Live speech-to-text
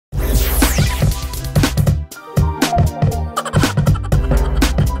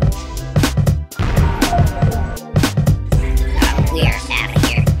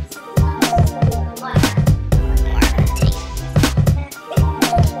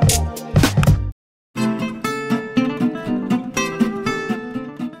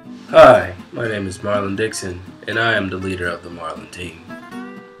Hi, my name is Marlin Dixon, and I am the leader of the Marlin team.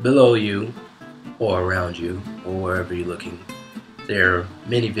 Below you, or around you, or wherever you're looking, there are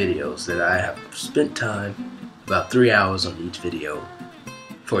many videos that I have spent time, about 3 hours on each video,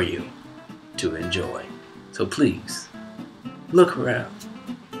 for you to enjoy. So please, look around,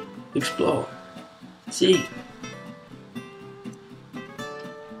 explore, see. I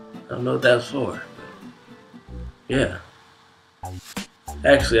don't know what that's for, but yeah.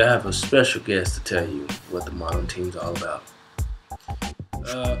 Actually, I have a special guest to tell you what the Marlin team's all about.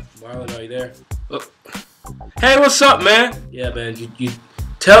 Marlin, are you there? Oh. Hey, what's up, man? Yeah, man, you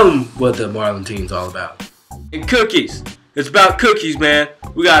tell them what the Marlin team's all about. And cookies. It's about cookies, man.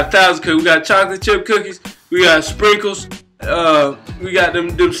 We got 1,000 cookies. We got chocolate chip cookies. We got sprinkles. We got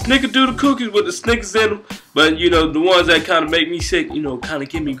them snickerdoodle cookies with the Snickers in them. But, you know, the ones that kind of make me sick, you know, kind of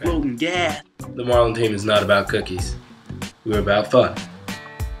give me bloating gas. The Marlin team is not about cookies. We're about fun.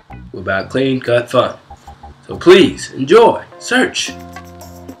 We're about clean-cut fun. So please, enjoy, search,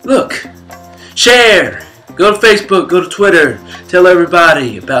 look, share, go to Facebook, go to Twitter, tell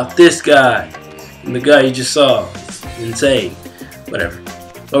everybody about this guy and the guy you just saw. It's insane. Whatever.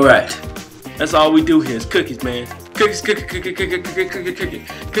 Alright. That's all we do here is cookies, man. Cookies, cookies.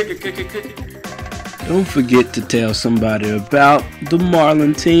 Don't forget to tell somebody about the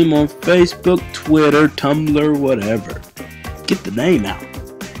Marlin team on Facebook, Twitter, Tumblr, whatever. Get the name out.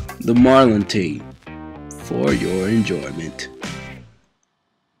 The Marlin team, for your enjoyment.